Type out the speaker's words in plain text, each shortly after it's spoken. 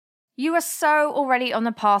You are so already on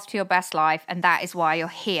the path to your best life, and that is why you're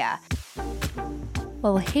here.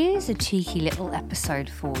 Well, here's a cheeky little episode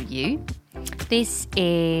for you. This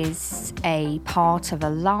is a part of a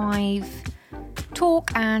live talk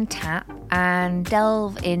and tap and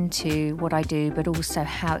delve into what I do, but also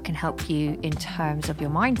how it can help you in terms of your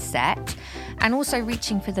mindset and also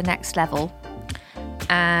reaching for the next level.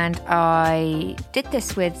 And I did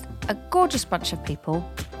this with a gorgeous bunch of people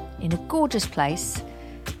in a gorgeous place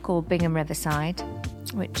called Bingham Riverside,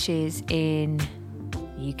 which is in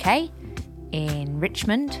the UK, in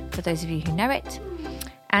Richmond, for those of you who know it.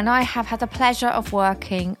 And I have had the pleasure of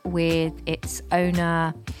working with its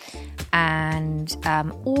owner and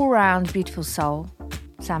all-round beautiful soul,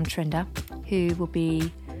 Sam Trinder, who will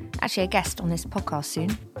be actually a guest on this podcast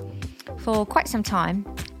soon, for quite some time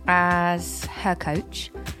as her coach.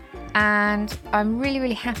 And I'm really,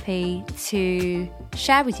 really happy to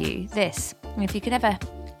share with you this. And if you could ever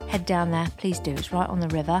head down there, please do. It's right on the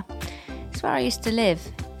river. It's where I used to live,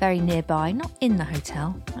 very nearby, not in the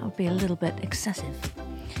hotel. That would be a little bit excessive.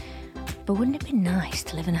 But wouldn't it be nice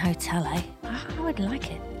to live in a hotel, eh? I would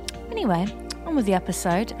like it. Anyway, on with the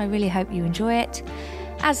episode. I really hope you enjoy it.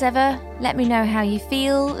 As ever, let me know how you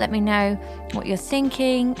feel. Let me know what you're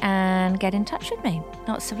thinking and get in touch with me.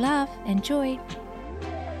 Lots of love. Enjoy.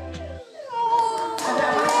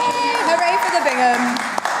 Hooray for the Bingham.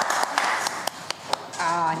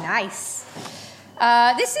 Nice.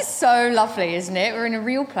 This is so lovely, isn't it? We're in a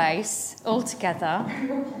real place, all together,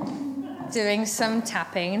 doing some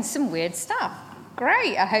tapping and some weird stuff.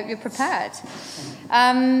 Great, I hope you're prepared.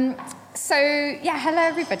 Hello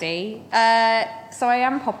everybody. So I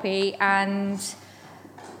am Poppy, and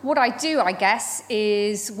what I do, I guess,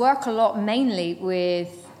 is work a lot mainly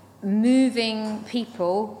with moving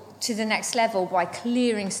people to the next level by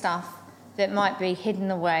clearing stuff that might be hidden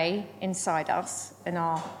away inside us in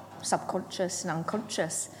our subconscious and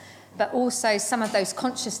unconscious, but also some of those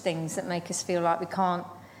conscious things that make us feel like we can't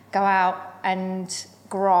go out and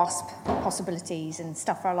grasp possibilities and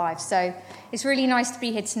stuff for our lives. So it's really nice to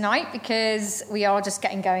be here tonight because we are just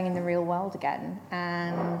getting going in the real world again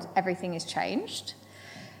and everything has changed.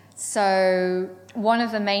 So one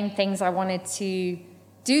of the main things I wanted to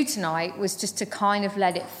do tonight was just to kind of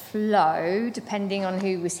let it flow depending on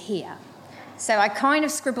who was here. So I kind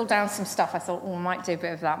of scribbled down some stuff. I thought, might do a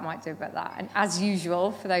bit of that, might do a bit of that. And as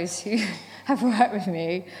usual, for those who have worked with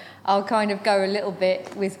me, I'll kind of go a little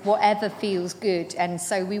bit with whatever feels good. And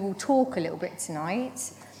so we will talk a little bit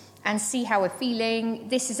tonight and see how we're feeling.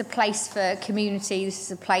 This is a place for community. This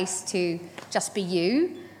is a place to just be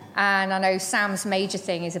you. And I know Sam's major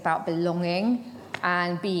thing is about belonging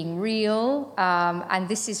and being real. And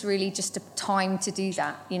this is really just a time to do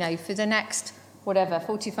that. You know, for the next,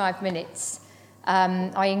 45 minutes,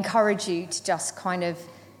 I encourage you to just kind of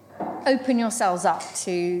open yourselves up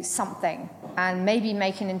to something and maybe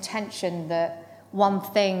make an intention that one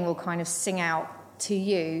thing will kind of sing out to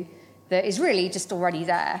you that is really just already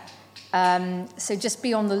there. So just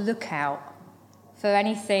be on the lookout for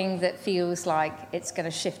anything that feels like it's going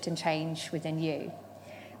to shift and change within you.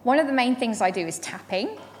 One of the main things I do is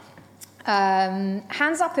tapping.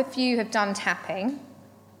 Hands up if you have done tapping.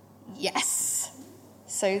 Yes.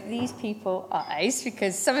 So these people are ace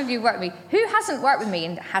because some of you work with me. Who hasn't worked with me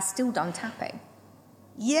and has still done tapping?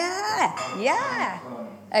 Yeah.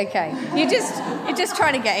 Okay. You're just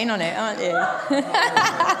trying to get in on it, aren't you?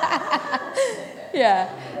 Yeah.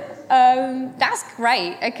 That's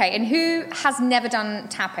great. Okay. And who has never done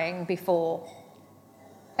tapping before?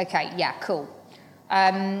 Okay. Yeah. Cool.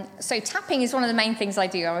 So tapping is one of the main things I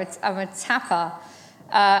do. I'm a tapper,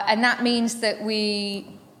 and that means that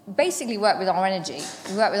we basically work with our energy.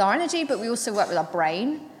 We work with our energy, but we also work with our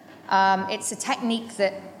brain. It's a technique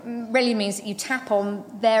that really means that you tap on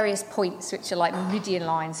various points, which are like meridian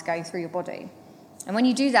lines going through your body. And when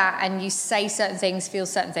you do that and you say certain things, feel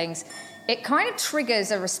certain things, it kind of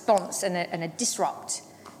triggers a response and a disrupt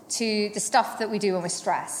to the stuff that we do when we're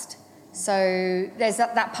stressed. So there's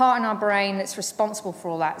that part in our brain that's responsible for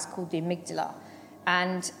all that. It's called the amygdala.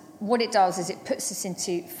 And what it does is it puts us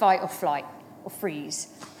into fight or flight or freeze.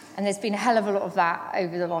 And there's been a hell of a lot of that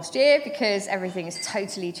over the last year because everything has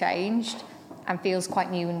totally changed and feels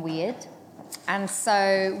quite new and weird. And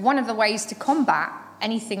so one of the ways to combat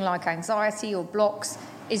anything like anxiety or blocks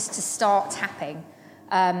is to start tapping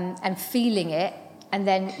and feeling it. And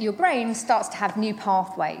then your brain starts to have new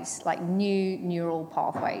pathways, like new neural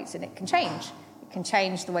pathways, and it can change. It can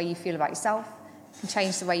change the way you feel about yourself. It can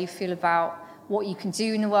change the way you feel about what you can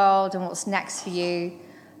do in the world and what's next for you.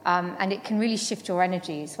 And it can really shift your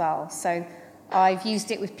energy as well. So I've used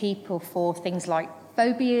it with people for things like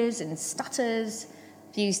phobias and stutters,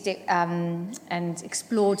 used it and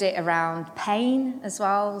explored it around pain as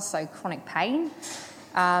well, so chronic pain.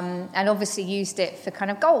 And obviously used it for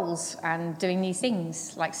kind of goals and doing new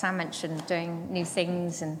things, like Sam mentioned, doing new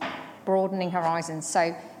things and broadening horizons.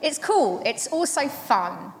 So it's cool. It's also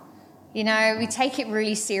fun. You know, we take it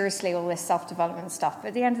really seriously, all this self-development stuff, but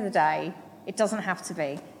at the end of the day, it doesn't have to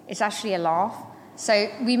be. It's actually a laugh. So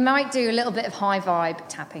we might do a little bit of high vibe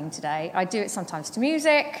tapping today. I do it sometimes to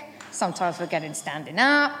music. Sometimes we're getting standing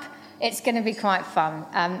up. It's going to be quite fun.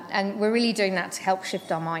 And we're really doing that to help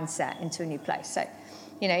shift our mindset into a new place. So,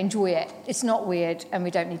 you know, enjoy it. It's not weird, and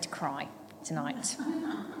we don't need to cry tonight.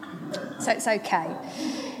 So it's okay.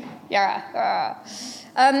 Yeah.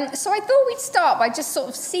 So I thought we'd start by just sort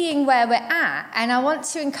of seeing where we're at. And I want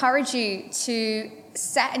to encourage you to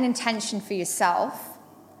set an intention for yourself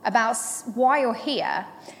about why you're here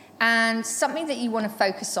and something that you want to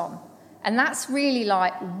focus on. And that's really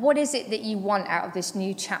like, what is it that you want out of this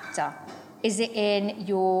new chapter? Is it in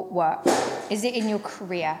your work? Is it in your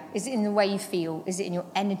career? Is it in the way you feel? Is it in your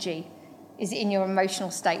energy? Is it in your emotional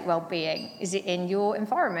state well-being? Is it in your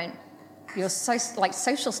environment? Your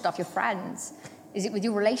social stuff, your friends? Is it with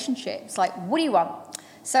your relationships? Like, what do you want?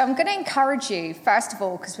 So I'm going to encourage you, first of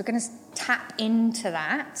all, because we're going to tap into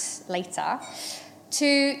that later,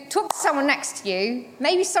 to talk to someone next to you,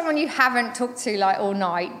 maybe someone you haven't talked to like all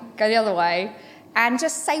night, go the other way, and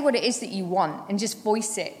just say what it is that you want and just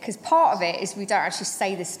voice it, because part of it is we don't actually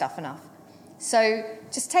say this stuff enough. So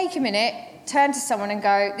just take a minute, turn to someone and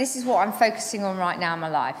go, this is what I'm focusing on right now in my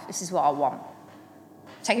life. This is what I want.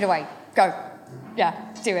 Take it away. Go. Yeah,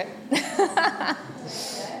 do it.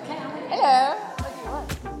 Hello.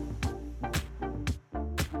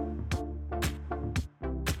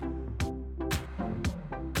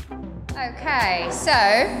 Okay, so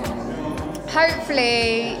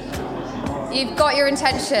hopefully you've got your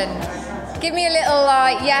intention. Give me a little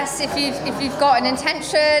yes if you've got an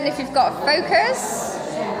intention, if you've got a focus.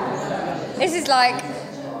 This is like,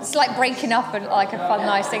 it's like breaking up and like a fun,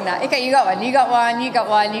 nice thing. That okay, you got one, you got one, you got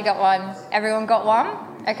one, you got one. Everyone got one?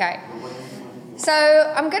 Okay. So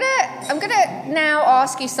I'm gonna now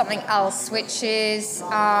ask you something else, which is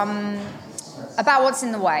about what's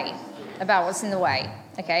in the way. About what's in the way.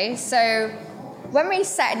 Okay, so when we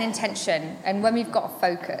set an intention and when we've got a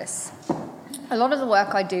focus, a lot of the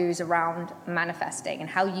work I do is around manifesting and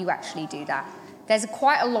how you actually do that. There's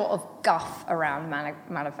quite a lot of guff around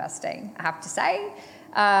manifesting, I have to say.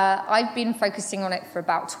 I've been focusing on it for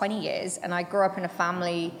about 20 years, and I grew up in a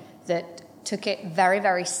family that took it very,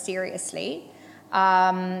 very seriously.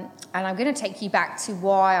 And I'm going to take you back to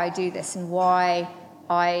why I do this and why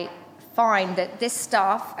I find that this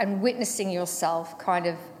stuff and witnessing yourself kind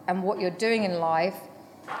of and what you're doing in life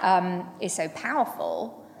is so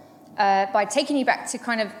powerful by taking you back to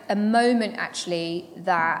kind of a moment actually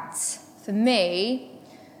that for me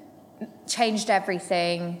changed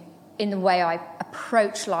everything in the way I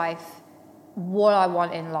approach life, what I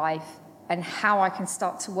want in life, and how I can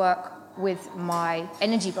start to work with my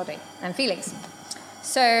energy body and feelings.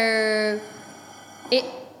 So it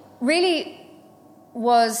really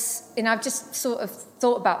was, and I've just sort of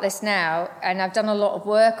thought about this now, and I've done a lot of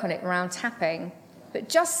work on it around tapping, but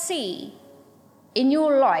just see, in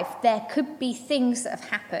your life, there could be things that have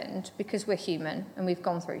happened, because we're human and we've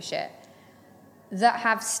gone through shit, that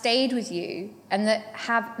have stayed with you and that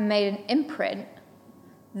have made an imprint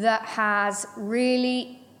that has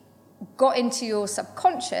really got into your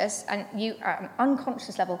subconscious and you at an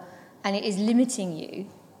unconscious level, and it is limiting you.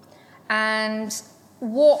 And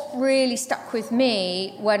what really stuck with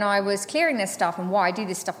me when I was clearing this stuff, and why I do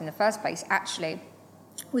this stuff in the first place, actually,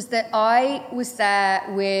 was that I was there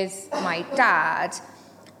with my dad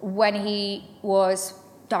when he was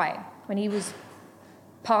dying, when he was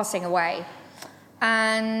passing away.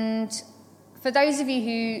 And for those of you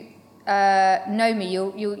who know me,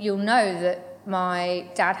 you'll know that my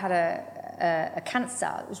dad had a cancer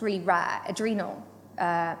that was really rare, adrenal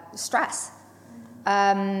stress.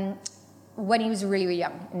 When he was really, really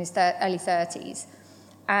young, in his early 30s.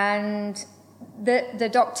 And the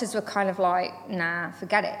doctors were kind of like, nah,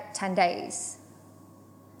 forget it, 10 days.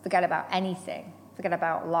 Forget about anything. Forget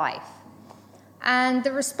about life. And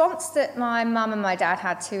the response that my mum and my dad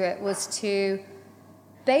had to it was to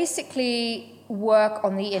basically work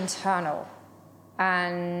on the internal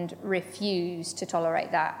and refuse to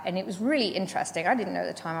tolerate that. And it was really interesting. I didn't know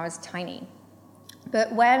at the time, I was tiny.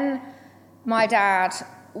 But when my dad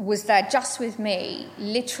was there just with me,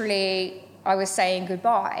 literally I was saying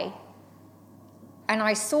goodbye, and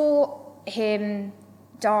I saw him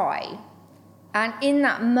die, and in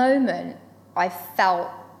that moment I felt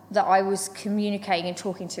that I was communicating and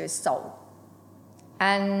talking to his soul.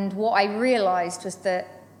 And what I realized was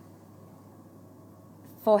that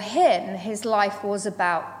for him, his life was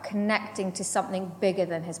about connecting to something bigger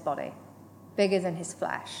than his body, bigger than his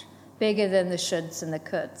flesh, bigger than the shoulds and the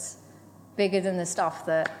coulds, bigger than the stuff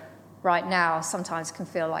that right now sometimes can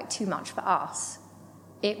feel like too much for us.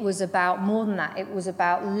 It was about more than that. It was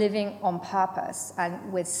about living on purpose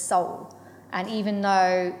and with soul. And even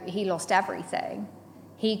though he lost everything,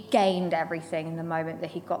 he gained everything in the moment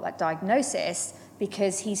that he got that diagnosis,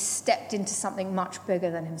 because he stepped into something much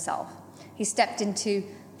bigger than himself. He stepped into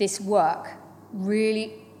this work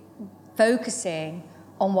really focusing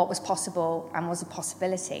on what was possible and was a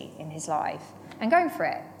possibility in his life and going for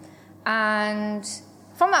it. And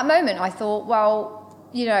from that moment, I thought, well,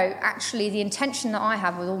 actually the intention that I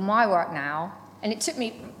have with all my work now, and it took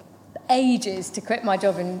me ages to quit my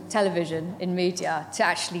job in television, in media, to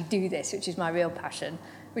actually do this, which is my real passion,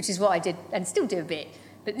 which is what I did and still do a bit,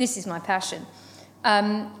 but this is my passion.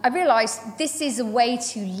 I realised this is a way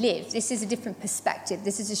to live. This is a different perspective.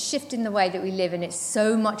 This is a shift in the way that we live, and it's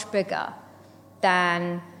so much bigger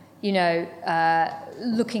than,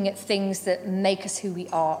 looking at things that make us who we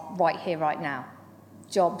are right here, right now.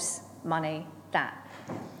 Jobs, money, that.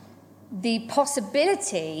 The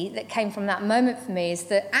possibility that came from that moment for me is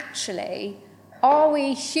that actually, are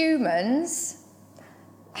we humans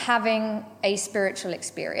having a spiritual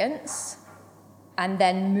experience and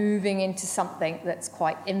then moving into something that's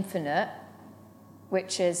quite infinite,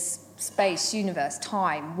 which is space, universe,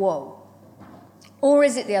 time, whoa? Or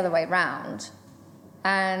is it the other way around?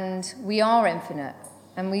 And we are infinite,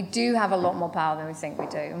 and we do have a lot more power than we think we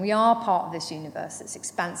do, and we are part of this universe that's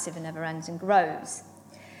expansive and never ends and grows,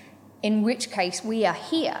 in which case we are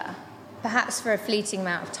here, perhaps for a fleeting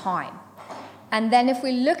amount of time. And then if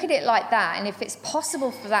we look at it like that, and if it's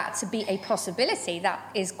possible for that to be a possibility,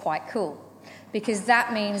 that is quite cool. Because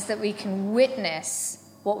that means that we can witness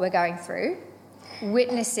what we're going through,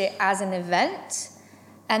 witness it as an event,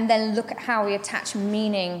 and then look at how we attach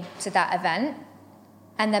meaning to that event,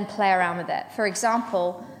 and then play around with it. For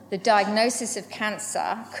example, the diagnosis of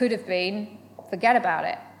cancer could have been, forget about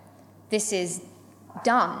it. This is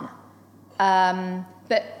done.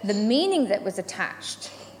 But the meaning that was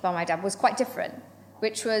attached by my dad was quite different,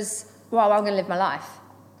 which was, well, I'm going to live my life.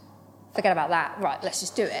 Forget about that. Right, let's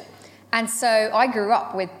just do it. And so I grew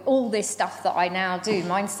up with all this stuff that I now do,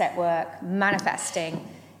 mindset work, manifesting,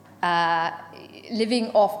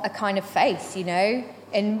 living off a kind of faith,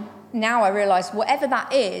 And now I realise whatever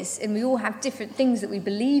that is, and we all have different things that we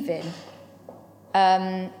believe in,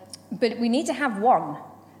 but we need to have one.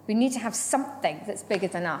 We need to have something that's bigger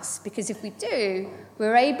than us, because if we do,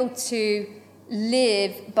 we're able to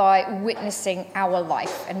live by witnessing our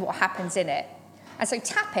life and what happens in it. And so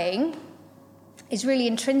tapping is really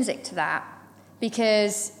intrinsic to that,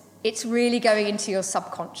 because it's really going into your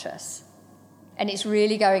subconscious, and it's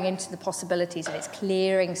really going into the possibilities, and it's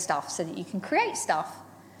clearing stuff so that you can create stuff,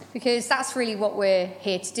 because that's really what we're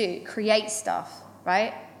here to do, create stuff,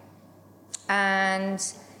 right? And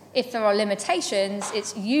if there are limitations,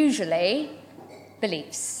 it's usually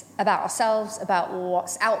beliefs about ourselves, about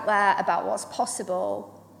what's out there, about what's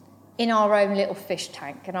possible in our own little fish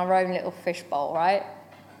tank, in our own little fish bowl, right?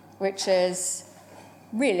 Which is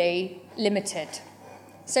really limited.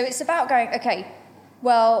 So it's about going, okay,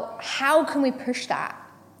 well, how can we push that?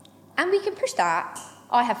 And we can push that,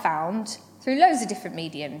 I have found, through loads of different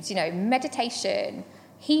mediums, meditation,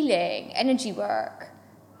 healing, energy work.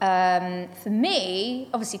 For me,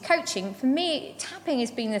 obviously coaching, for me, tapping has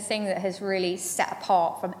been the thing that has really set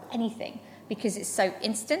apart from anything, because it's so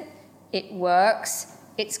instant, it works,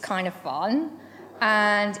 it's kind of fun,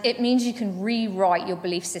 and it means you can rewrite your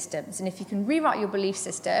belief systems. And if you can rewrite your belief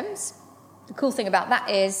systems, the cool thing about that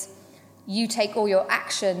is you take all your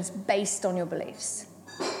actions based on your beliefs.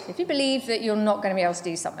 If you believe that you're not going to be able to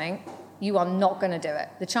do something, you are not going to do it.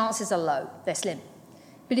 The chances are low, they're slim.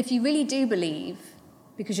 But if you really do believe,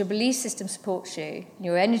 because your belief system supports you,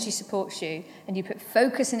 your energy supports you, and you put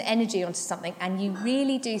focus and energy onto something, and you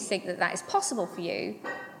really do think that that is possible for you,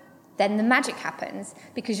 then the magic happens,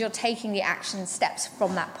 because you're taking the action steps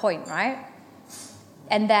from that point, right?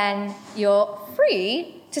 And then you're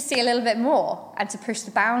free to see a little bit more and to push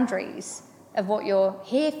the boundaries of what you're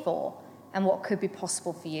here for and what could be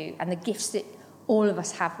possible for you, and the gifts that all of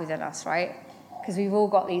us have within us, right? Because we've all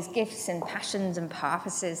got these gifts and passions and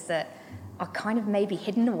purposes that are kind of maybe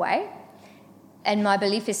hidden away. And my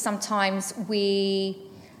belief is sometimes we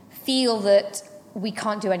feel that we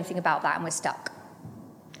can't do anything about that and we're stuck.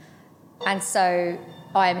 And so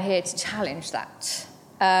I am here to challenge that.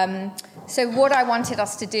 So what I wanted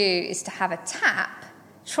us to do is to have a tap,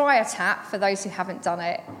 try a tap for those who haven't done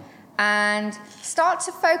it, and start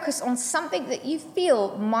to focus on something that you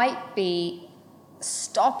feel might be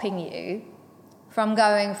stopping you from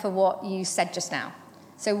going for what you said just now.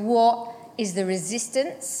 So what is the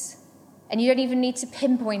resistance? And you don't even need to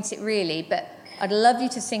pinpoint it really, but I'd love you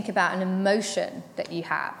to think about an emotion that you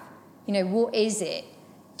have. You know, what is it?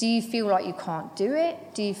 Do you feel like you can't do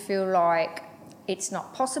it? Do you feel like it's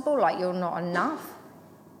not possible, like you're not enough?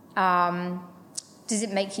 Does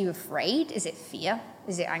it make you afraid? Is it fear?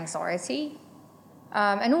 Is it anxiety?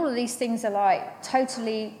 And all of these things are like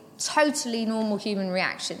totally normal human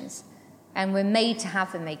reactions. And we're made to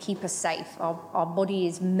have them. They keep us safe. Our body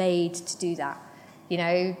is made to do that, you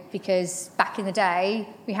know, because back in the day,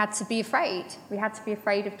 we had to be afraid. We had to be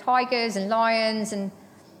afraid of tigers and lions and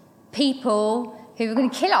people who were going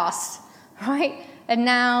to kill us, right? And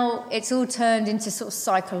now it's all turned into sort of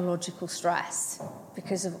psychological stress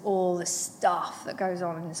because of all the stuff that goes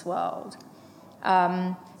on in this world.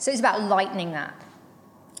 So it's about lightening that.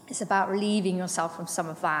 It's about relieving yourself from some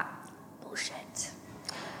of that bullshit.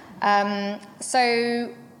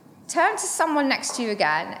 So turn to someone next to you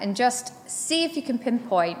again and just see if you can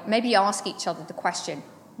pinpoint, maybe ask each other the question,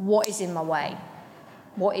 what is in my way?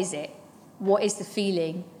 What is it? What is the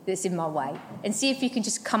feeling that's in my way? And see if you can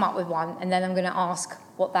just come up with one, and then I'm going to ask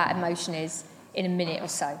what that emotion is in a minute or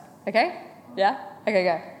so. Okay? Yeah? Okay,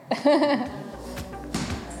 go.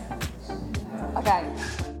 Okay.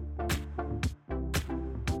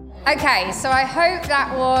 Okay, so I hope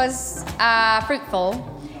that was fruitful.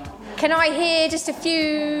 Can I hear just a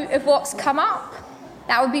few of what's come up?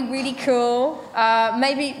 That would be really cool.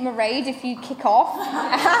 Maybe Mairead, if you kick off.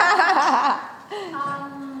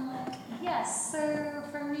 Yes, so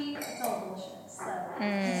for me, it's all bullshit. So.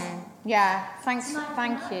 Yeah, thank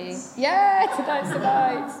you. Yeah,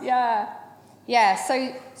 tonight's. Yeah.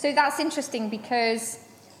 So that's interesting because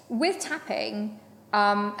with tapping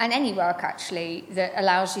and any work actually that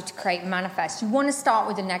allows you to create and manifest, you want to start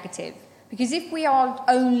with the negative. Because if we are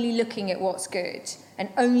only looking at what's good and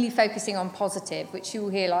only focusing on positive, which you'll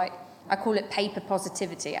hear like, I call it paper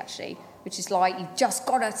positivity actually, which is like you've just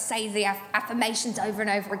got to say the affirmations over and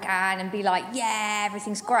over again and be like, yeah,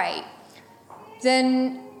 everything's great,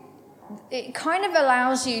 then it kind of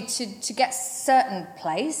allows you to get a certain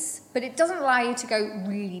place, but it doesn't allow you to go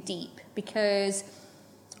really deep, because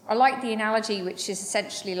I like the analogy, which is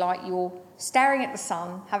essentially like you're staring at the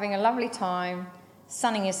sun, having a lovely time,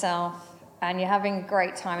 sunning yourself, and you're having a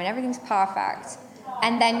great time and everything's perfect.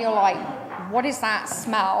 And then you're like, what is that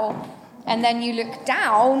smell? And then you look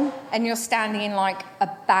down and you're standing in like a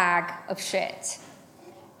bag of shit.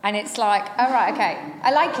 And it's like, all right, okay,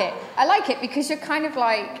 I like it because you're kind of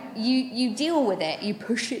like, you deal with it. You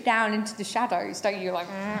push it down into the shadows, don't you? You're like,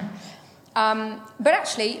 but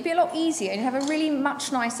actually, it'd be a lot easier and you'd have a really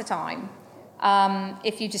much nicer time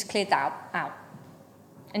if you just cleared that out.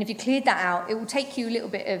 And if you cleared that out, it will take you a little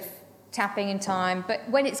bit of tapping in time, but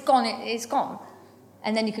when it's gone, it's gone.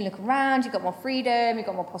 And then you can look around, you've got more freedom, you've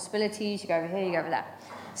got more possibilities, you go over here, you go over there.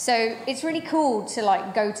 So it's really cool to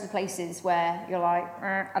like go to the places where you're like,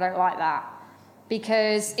 I don't like that.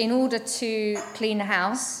 Because in order to clean the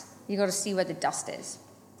house, you've got to see where the dust is,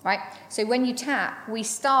 right? So when you tap, we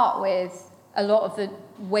start with a lot of the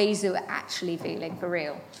ways that we're actually feeling for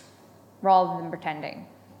real, rather than pretending.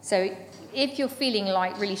 So if you're feeling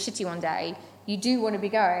like really shitty one day, you do want to be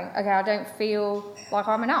going, okay, I don't feel like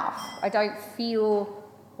I'm enough. I don't feel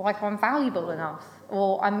like I'm valuable enough.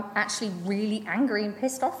 Or I'm actually really angry and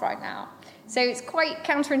pissed off right now. So it's quite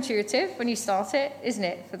counterintuitive when you start it, isn't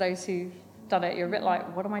it? For those who've done it, you're a bit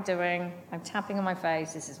like, what am I doing? I'm tapping on my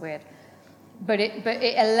face, this is weird. But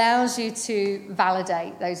it allows you to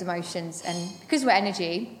validate those emotions. And because we're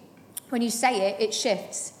energy, when you say it, it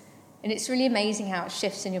shifts. And it's really amazing how it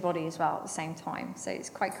shifts in your body as well at the same time. So it's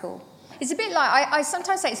quite cool. It's a bit like, I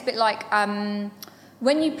sometimes say it's a bit like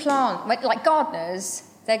when you plant, like gardeners,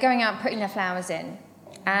 they're going out and putting their flowers in.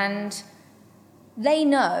 And they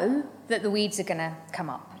know that the weeds are going to come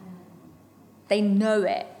up. They know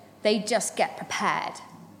it. They just get prepared.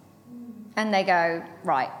 And they go,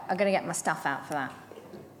 right, I'm going to get my stuff out for that.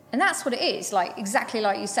 And that's what it is, like exactly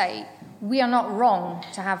like you say. We are not wrong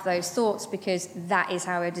to have those thoughts because that is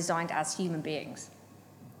how we're designed as human beings.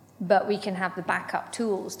 But we can have the backup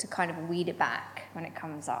tools to kind of weed it back when it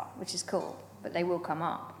comes up, which is cool, but they will come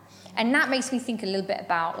up. And that makes me think a little bit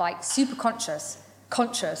about like superconscious,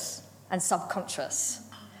 conscious, and subconscious.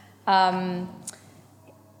 And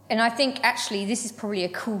I think actually this is probably a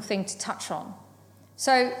cool thing to touch on.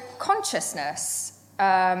 So consciousness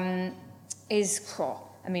is,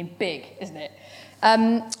 big, isn't it?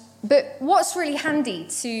 But what's really handy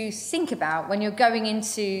to think about when you're going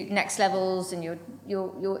into next levels and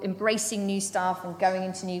you're embracing new stuff and going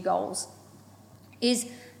into new goals is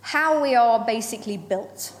how we are basically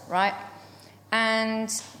built, right?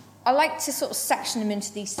 And I like to sort of section them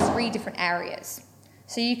into these 3 different areas.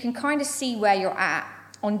 So you can kind of see where you're at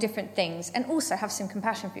on different things and also have some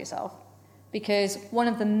compassion for yourself, because one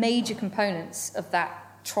of the major components of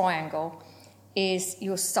that triangle is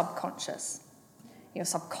your subconscious. Your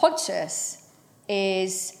subconscious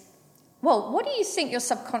is, well, what do you think your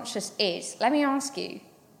subconscious is? Let me ask you.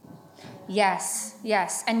 Yes.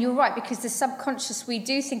 And you're right, because the subconscious, we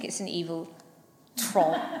do think it's an evil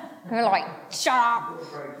troll. We're like, shut up.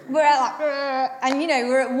 We're like, and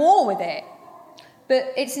we're at war with it.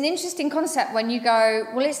 But it's an interesting concept when you go,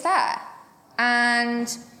 well, it's there.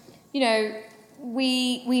 And,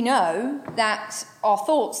 we know that our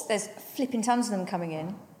thoughts, there's flipping tons of them coming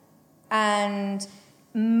in. And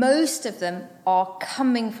most of them are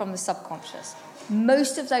coming from the subconscious.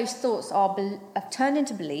 Most of those thoughts have turned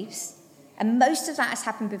into beliefs. And most of that has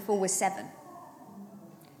happened before we're 7.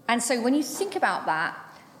 And so when you think about that,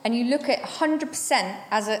 and you look at 100%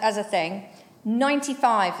 as a thing,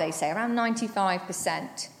 95, they say, around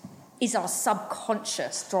 95% is our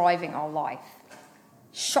subconscious driving our life.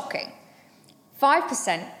 Shocking.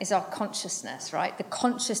 5% is our consciousness, right? The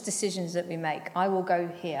conscious decisions that we make. I will go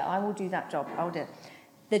here. I will do that job. I will do it.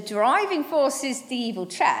 The driving force is the evil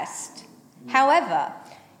chest. However,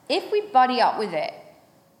 if we buddy up with it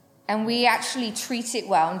and we actually treat it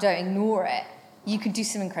well and don't ignore it, you can do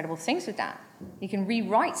some incredible things with that. You can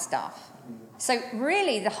rewrite stuff. So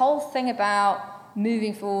really, the whole thing about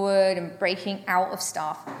moving forward and breaking out of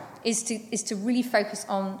stuff is to really focus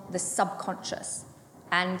on the subconscious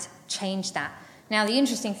and change that. Now, the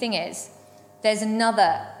interesting thing is, there's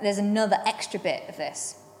another extra bit of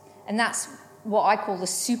this, and that's what I call the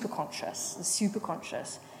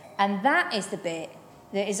superconscious. And that is the bit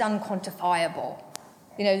that is unquantifiable.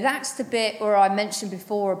 That's the bit where I mentioned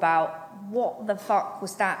before about what the fuck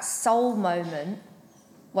was that soul moment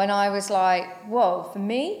when I was like, whoa, for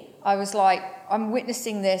me, I was like, I'm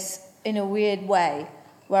witnessing this in a weird way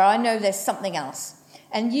where I know there's something else.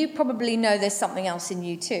 And you probably know there's something else in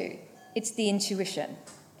you too. It's the intuition.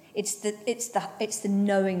 It's the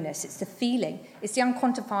knowingness. It's the feeling. It's the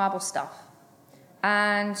unquantifiable stuff.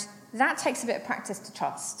 And that takes a bit of practice to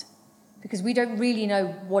trust, because we don't really know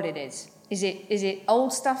what it is. Is it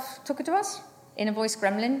old stuff talking to us? Inner voice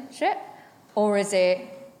gremlin shit? Or is it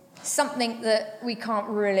something that we can't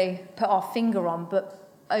really put our finger on, but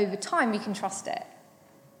over time we can trust it?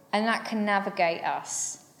 And that can navigate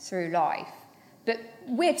us through life. But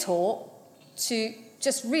we're taught to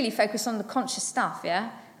just really focus on the conscious stuff,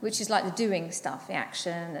 yeah? Which is like the doing stuff, the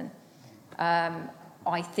action, and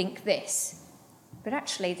I think this. But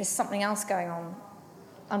actually, there's something else going on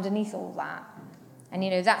underneath all that.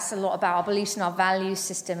 And, that's a lot about our beliefs and our value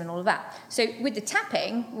system and all of that. So with the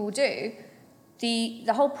tapping, we'll do,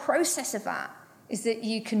 the whole process of that is that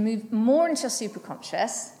you can move more into your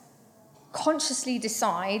superconscious, consciously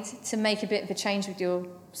decide to make a bit of a change with your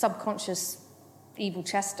subconscious evil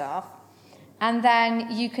chest stuff, and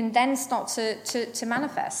then you can then start to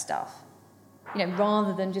manifest stuff,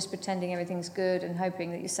 rather than just pretending everything's good and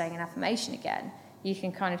hoping that you're saying an affirmation again. You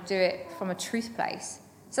can kind of do it from a truth place.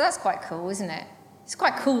 So that's quite cool, isn't it? It's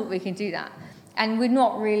quite cool that we can do that. And we're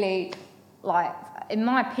not really, in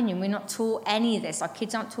my opinion, we're not taught any of this. Our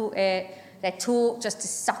kids aren't taught it. They're taught just to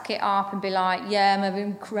suck it up and be like, yeah, I'm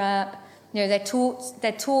having crap. They're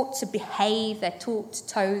taught to behave. They're taught to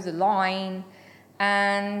toe the line.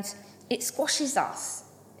 And it squashes us.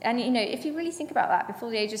 And, if you really think about that,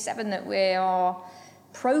 before the age of 7, that we are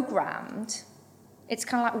programmed, it's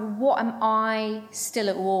kind of like, well, what am I still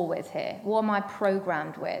at war with here? What am I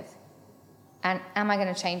programmed with? And am I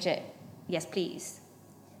going to change it? Yes, please.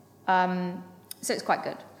 So it's quite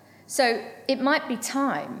good. So it might be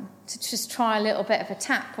time to just try a little bit of a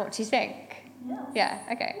tap. What do you think? Yeah,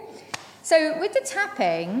 okay. So with the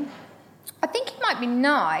tapping, I think it might be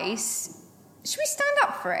nice. Should we stand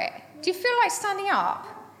up for it? Do you feel like standing up?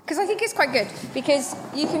 Because I think it's quite good, because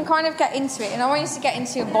you can kind of get into it, and I want you to get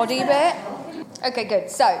into your body a bit. Okay, good.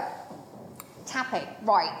 So, tapping,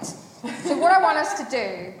 right. So what I want us to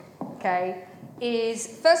do, okay, is,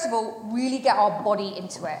 first of all, really get our body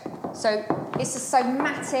into it. So it's a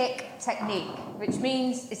somatic technique, which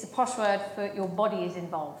means it's a posh word for your body is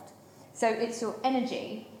involved. So it's your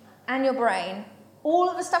energy and your brain, all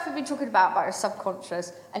of the stuff we've been talking about your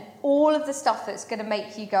subconscious, and all of the stuff that's going to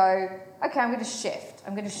make you go, okay, I'm going to shift.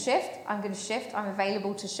 I'm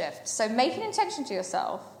available to shift. So make an intention to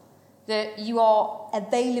yourself that you are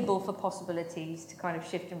available for possibilities to kind of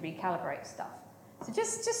shift and recalibrate stuff. So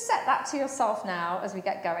just set that to yourself now as we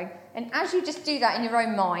get going. And as you just do that in your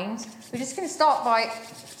own mind, we're just going to start by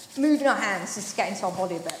moving our hands just to get into our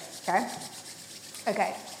body a bit, okay?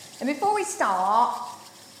 Okay. And before we start,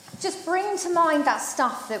 just bring to mind that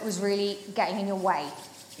stuff that was really getting in your way,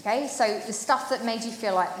 okay? So the stuff that made you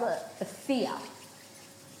feel like, ugh, the fear,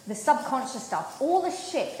 the subconscious stuff, all the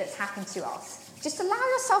shit that's happened to us. Just allow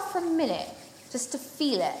yourself for a minute just to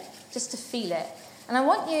feel it, And I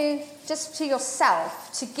want you, just to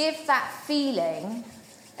yourself, to give that feeling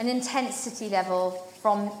an intensity level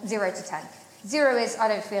from 0 to 10. 0 is, I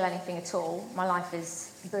don't feel anything at all. My life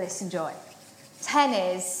is bliss and joy. 10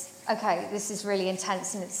 is, okay, this is really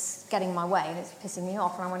intense and it's getting in my way and it's pissing me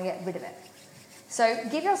off and I want to get rid of it. So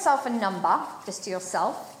give yourself a number, just to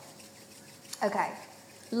yourself. Okay,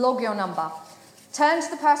 log your number. Turn to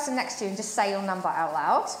the person next to you and just say your number out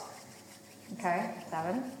loud. Okay,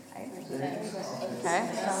 7, 8. Okay,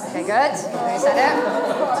 good. You said it?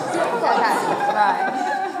 Okay, right.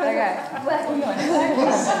 Okay.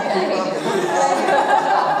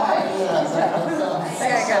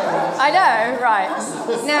 Okay, good. I know, right.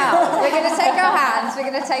 Now, we're going to take our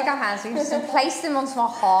hands. We're just place them onto our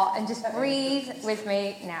heart and just breathe with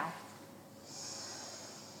me now.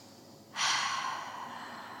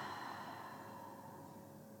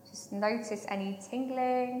 Just notice any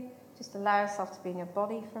tingling. Just allow yourself to be in your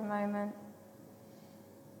body for a moment.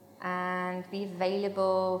 And be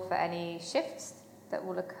available for any shifts that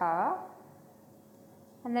will occur.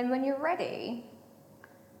 And then when you're ready,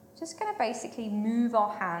 just going to basically move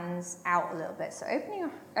our hands out a little bit. So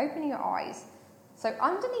opening your eyes. So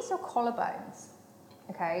underneath your collarbones,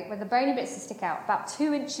 okay, where the bony bits that stick out, about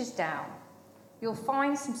 2 inches down, you'll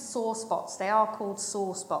find some sore spots. They are called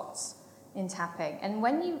sore spots in tapping. And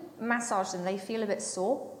when you massage them, they feel a bit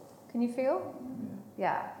sore. Can you feel?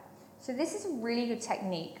 Yeah. So this is a really good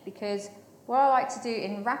technique because what I like to do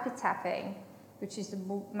in rapid tapping, which is the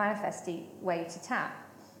manifesty way to tap,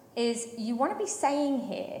 is you want to be saying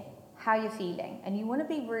here how you're feeling and you want to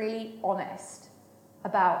be really honest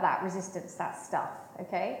about that resistance, that stuff,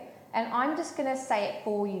 okay? And I'm just going to say it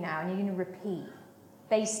for you now and you're going to repeat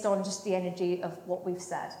based on just the energy of what we've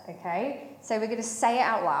said, okay? So we're going to say it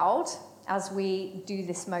out loud as we do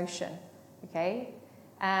this motion, okay?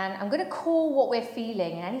 And I'm going to call what we're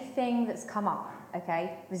feeling and anything that's come up,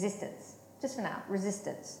 okay? Resistance. Just for now,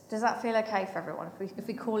 resistance. Does that feel okay for everyone if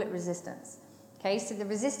we call it resistance? Okay, so the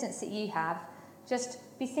resistance that you have, just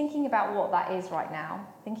be thinking about what that is right now,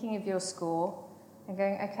 thinking of your score and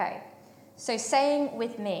going, okay. So saying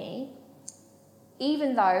with me,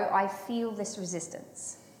 even though I feel this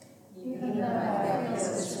resistance. Even though I feel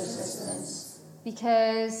this resistance.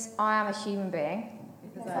 Because I am a human being.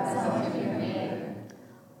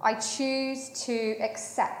 I choose to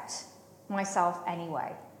accept myself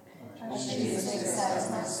anyway.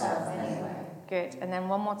 Good. And then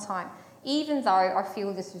one more time. Even though I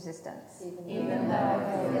feel this resistance.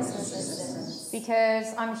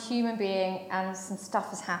 Because I'm a human being and some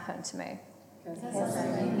stuff has happened to me.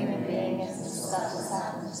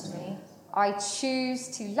 I choose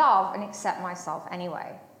to love and accept myself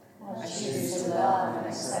anyway.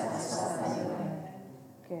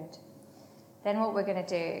 Good. Then what we're going to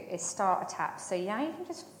do is start a tap. So now you can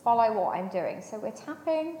just follow what I'm doing. So we're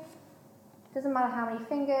tapping. Doesn't matter how many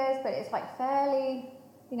fingers, but it's like fairly,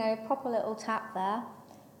 proper little tap there.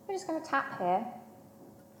 We're just going to tap here.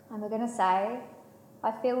 And we're going to say,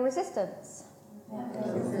 I feel resistance.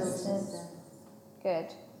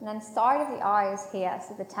 Good. And then side of the eyes here,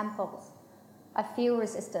 so the temples. I feel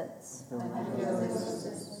resistance.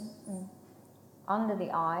 Under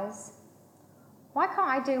the eyes. Why can't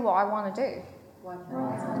I do what I want to do?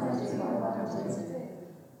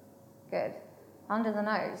 Good. Under the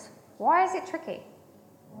nose. Why is it tricky?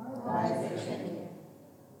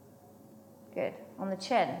 Good. On the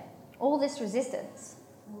chin. All this resistance.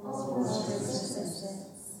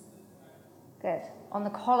 Good. On the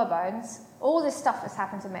collarbones. All this stuff that's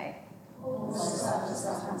happened to me.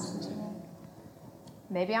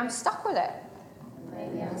 Maybe I'm stuck with it.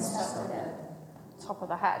 Top of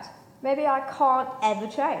the head. Maybe I can't ever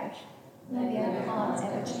change.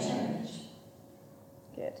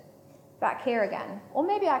 Good. Back here again. Or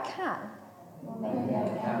maybe I can.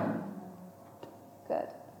 Good.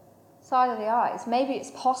 Side of the eyes. Maybe it's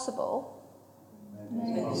possible.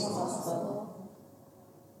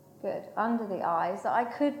 Good. Under the eyes. That I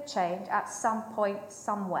could change at some point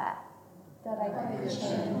somewhere.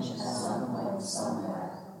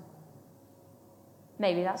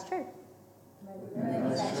 Maybe that's true.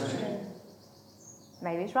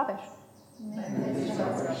 Maybe it's rubbish.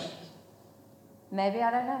 Maybe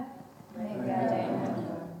I don't know. Maybe I don't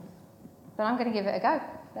know. But I'm going to give it a go.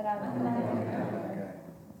 But I'm going to give it a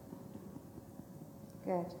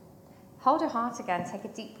go. Good. Hold your heart again. Take a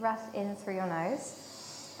deep breath in through your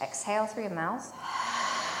nose. Exhale through your mouth.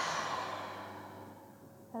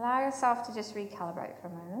 Allow yourself to just recalibrate for a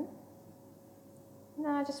moment.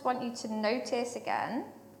 Now I just want you to notice again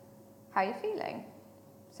how you're feeling.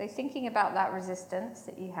 So thinking about that resistance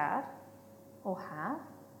that you had or have,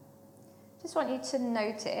 just want you to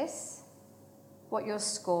notice what your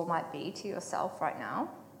score might be to yourself right now.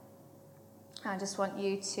 I just want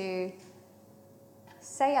you to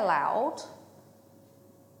say aloud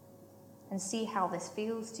and see how this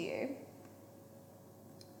feels to you.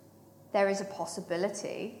 There is a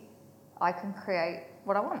possibility I can create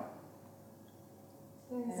what I want.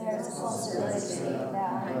 There is a possibility that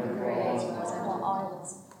I can create what I want.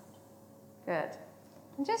 Good.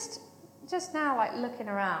 And just now, like looking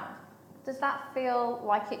around, does that feel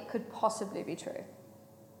like it could possibly be true?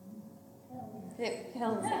 It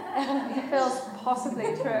feels It feels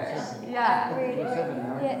possibly true. Yeah.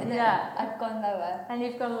 yeah, I've gone lower. And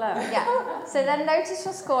you've gone lower. Yeah. So then notice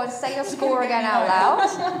your score and say your score again out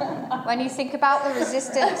loud. When you think about the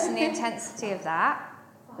resistance and the intensity of that,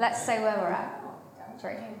 let's say where we're at.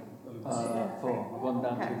 3. 4. 1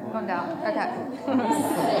 down, 2 more. 1 down. Okay.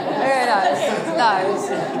 Very nice.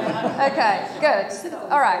 Okay, good.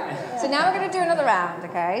 All right. So now we're going to do another round,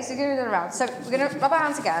 okay? So we're going to do another round. So we're going to rub our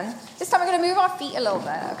hands again. This time we're going to move our feet a little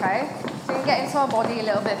bit, okay? So we can get into our body a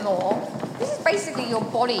little bit more. This is basically your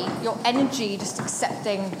body, your energy, just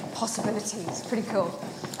accepting possibilities. Pretty cool.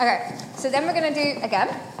 Okay, so then we're going to do, again,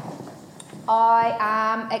 I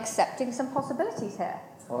am accepting some possibilities here.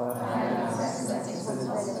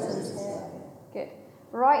 Good.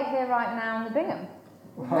 Right here, right now in the Bingham.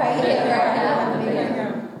 Right here, right now, in the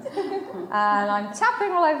Bingham. And I'm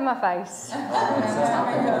tapping all over my face.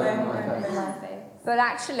 But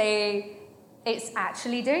actually, it's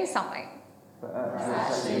actually doing something.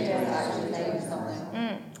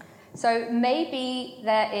 So maybe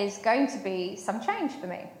there is going to be some change for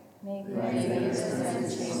me.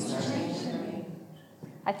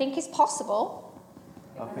 I think it's possible.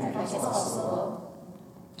 I think it's possible.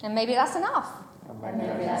 And maybe that's enough.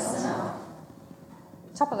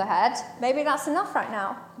 Top of the head. Maybe that's enough right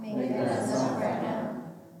now.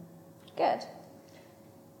 Good.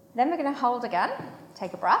 Then we're going to hold again.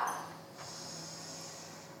 Take a breath.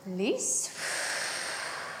 Release.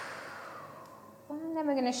 And then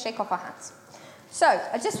we're going to shake off our hands. So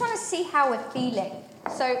I just want to see how we're feeling.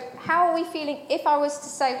 So how are we feeling if I was to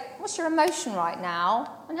say, what's your emotion right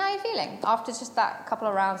now? And how are you feeling after just that couple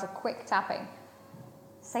of rounds of quick tapping?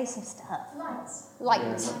 Say some stuff.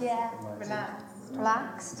 Light. Yeah.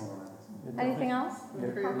 Relaxed. Anything else?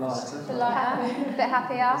 Lighter. A bit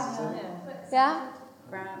happier? Yeah?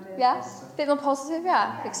 Yeah? A bit more positive?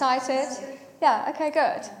 Yeah? Excited? Yeah, okay,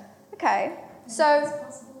 good. Okay, so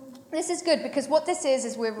this is good because what this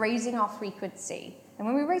is we're raising our frequency. And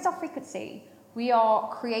when we raise our frequency, we are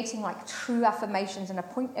creating like true affirmations and a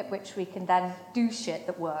point at which we can then do shit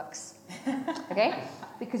that works. Okay?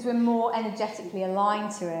 Because we're more energetically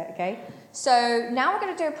aligned to it, okay? So now we're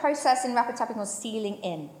going to do a process in rapid tapping called sealing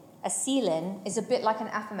in. A seal in is a bit like an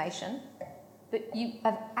affirmation, but you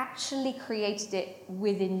have actually created it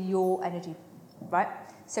within your energy, right?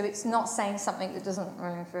 So it's not saying something that doesn't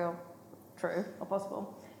really feel true or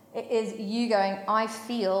possible. It is you going, I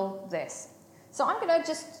feel this. So I'm going to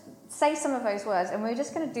just say some of those words, and we're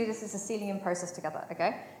just going to do this as a sealing in process together,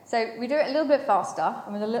 okay? So we do it a little bit faster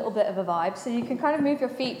and with a little bit of a vibe. So you can kind of move your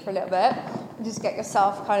feet for a little bit and just get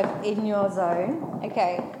yourself kind of in your zone.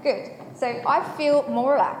 Okay, good. So I feel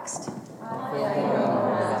more relaxed.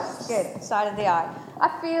 Good. Side of the eye. I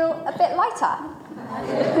feel a bit lighter.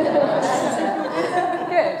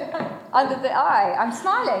 Good. Under the eye. I'm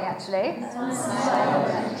smiling, actually.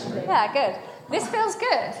 Yeah, good. This feels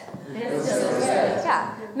good.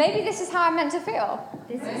 Yeah. Maybe this is how I'm meant to feel.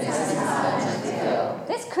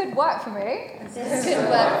 This could work for me.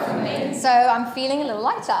 So I'm feeling a little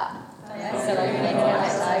lighter.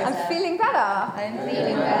 I'm feeling better.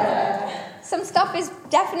 Some stuff is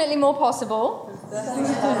definitely more possible.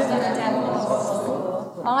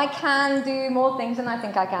 I can do more things than I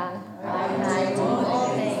think I can.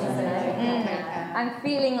 I'm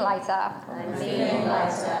feeling lighter.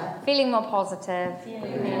 Feeling more positive.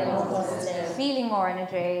 Feeling more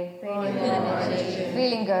energy.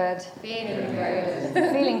 Feeling good.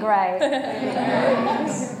 Feeling great.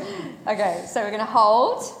 Okay, so we're going to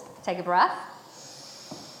hold. Take a breath.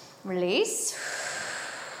 Release.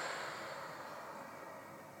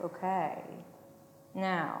 Okay.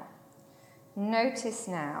 Now, notice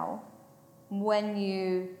now when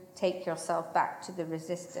you take yourself back to the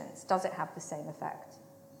resistance, does it have the same effect?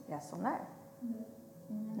 Yes or no?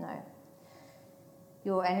 No.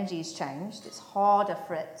 Your energy's changed. It's harder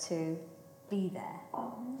for it to be there.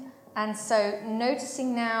 And so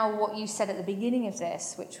noticing now what you said at the beginning of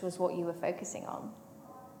this, which was what you were focusing on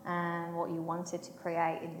and what you wanted to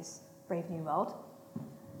create in this brave new world.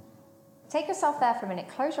 Take yourself there for a minute,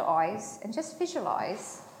 close your eyes and just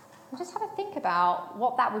visualize and just have a think about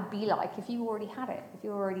what that would be like if you already had it, if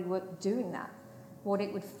you already were doing that, what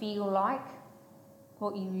it would feel like,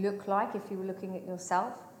 what you look like if you were looking at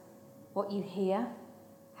yourself, what you hear,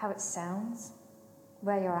 how it sounds,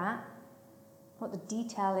 where you're at, what the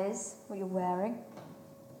detail is, what you're wearing.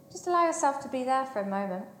 Just allow yourself to be there for a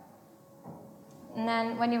moment. And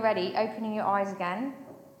then when you're ready, opening your eyes again.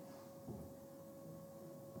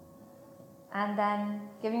 And then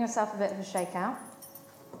giving yourself a bit of a shake out.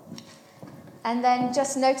 And then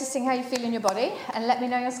just noticing how you feel in your body and let me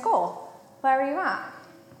know your score. Where are you at?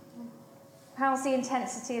 How's the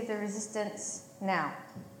intensity of the resistance now?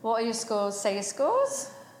 What are your scores? Say your scores.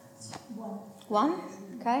 1.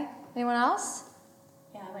 Okay. Anyone else?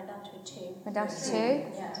 Yeah, I went down to a 2. Went down to 2?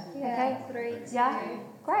 Yeah. Okay. 3. Yeah?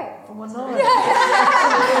 Great. Nice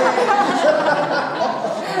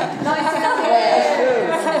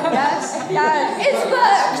Yes. It's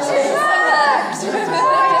worked.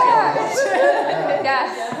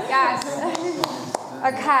 Yes.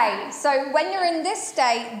 Okay, so when you're in this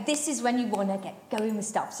state, this is when you want to get going with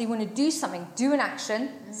stuff. So you want to do something, do an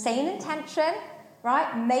action, say an intention,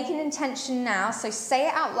 right? Make an intention now. So say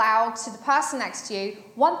it out loud to the person next to you.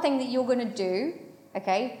 One thing that you're going to do,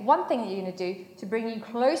 okay? One thing that you're going to do to bring you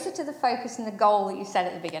closer to the focus and the goal that you set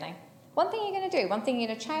at the beginning. One thing you're going to do, one thing you're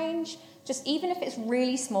going to change, just even if it's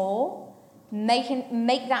really small, make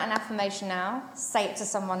that an affirmation now. Say it to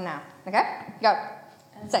someone now, okay? Go.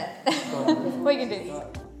 Say it. What are you going to do?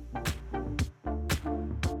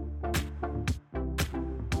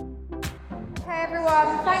 Okay, everyone,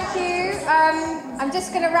 thank you. I'm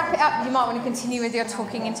just going to wrap it up. You might want to continue with your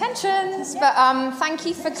talking intentions, but thank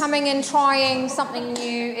you for coming and trying something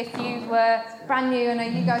new. If you were brand new, I know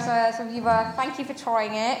you guys were, some of you were, thank you for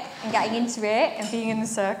trying it and getting into it and being in the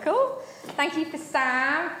circle. Thank you for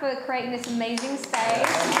Sam for creating this amazing stage.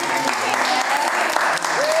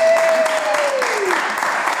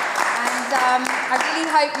 And I really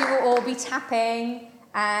hope you will all be tapping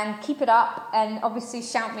and keep it up, and obviously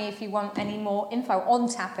shout me if you want any more info on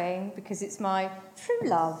tapping, because it's my true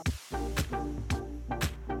love.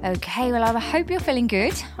 Okay, well, I hope you're feeling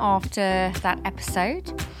good after that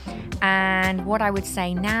episode. And what I would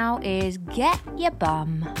say now is get your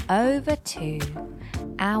bum over to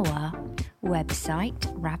our website,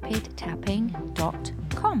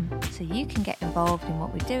 rapidtapping.com, so you can get involved in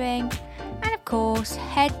what we're doing. And of course,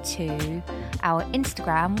 head to our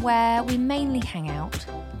Instagram where we mainly hang out,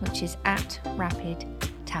 which is at Rapid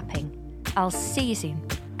Tapping. I'll see you soon.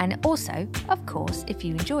 And also, of course, if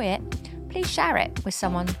you enjoy it, please share it with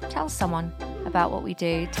someone. Tell someone about what we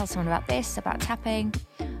do. Tell someone about this, about tapping,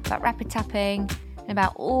 about rapid tapping, and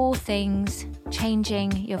about all things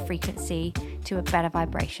changing your frequency to a better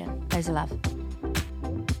vibration. Loads of love.